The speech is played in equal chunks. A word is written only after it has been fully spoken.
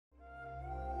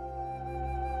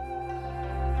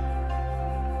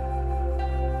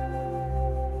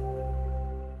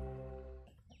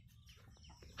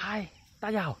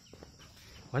大家好，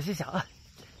我是小二。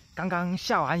刚刚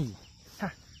下完雨，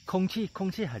看空气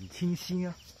很清新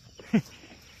哦。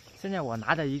现在我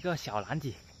拿着一个小篮子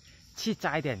去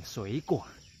摘点水果，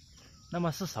那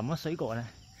么是什么水果呢？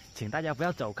请大家不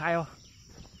要走开哦。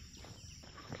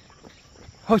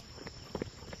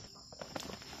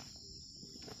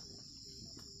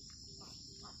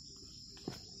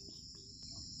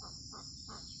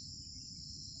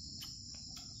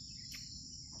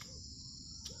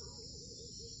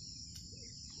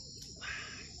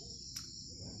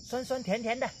酸酸甜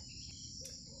甜的，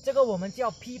这个我们叫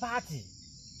枇杷子，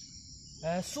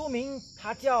书名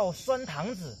它叫酸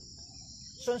糖子，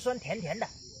酸酸甜甜的。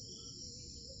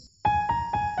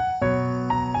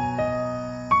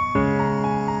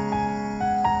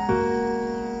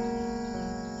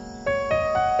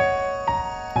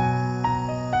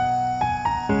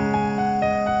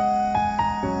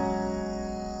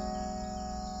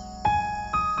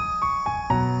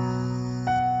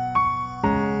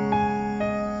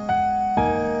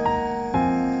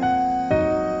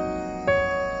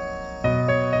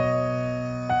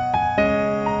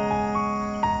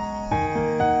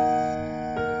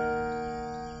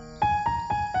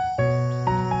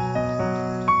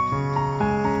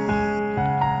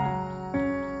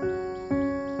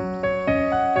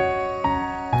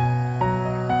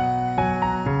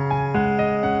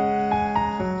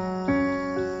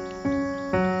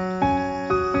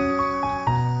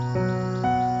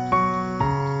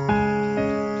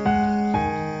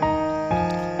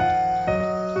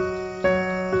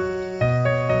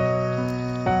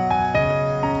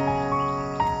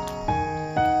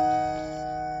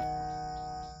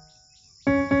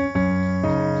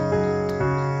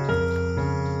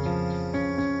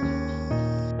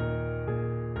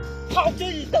好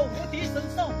这一斗无敌神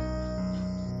兽，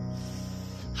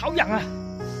好痒啊！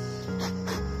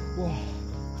哇，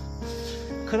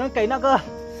可能给那个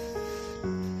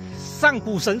上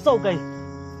古神兽给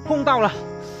碰到了，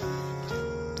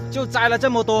就摘了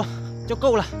这么多就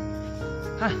够了。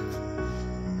看，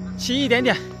吃一点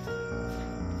点，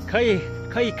可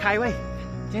以开胃。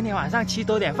今天晚上吃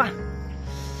多点饭。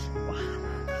哇！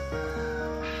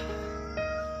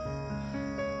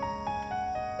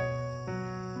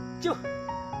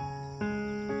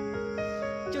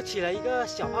就起了一个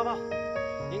小泡泡，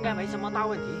应该没什么大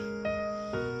问题。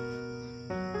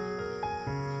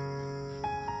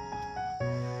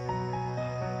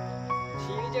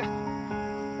起一个劲，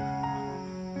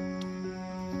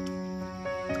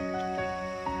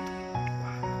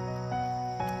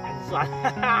很酸，哈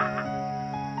哈，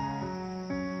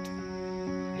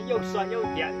又酸又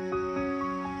甜。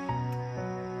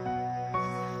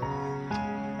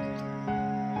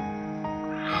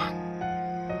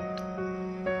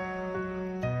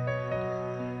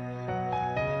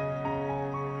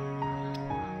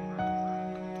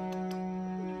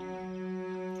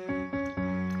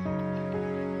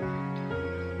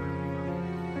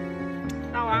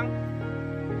大王，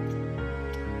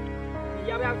你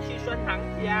要不要吃酸糖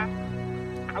子啊？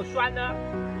好酸呢！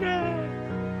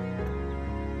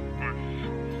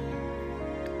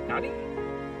搞定。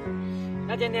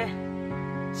那今天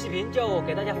视频就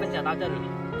给大家分享到这里。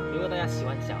如果大家喜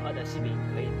欢小二的视频，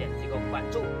可以点击个关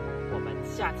注。我们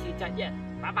下期再见，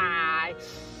拜拜。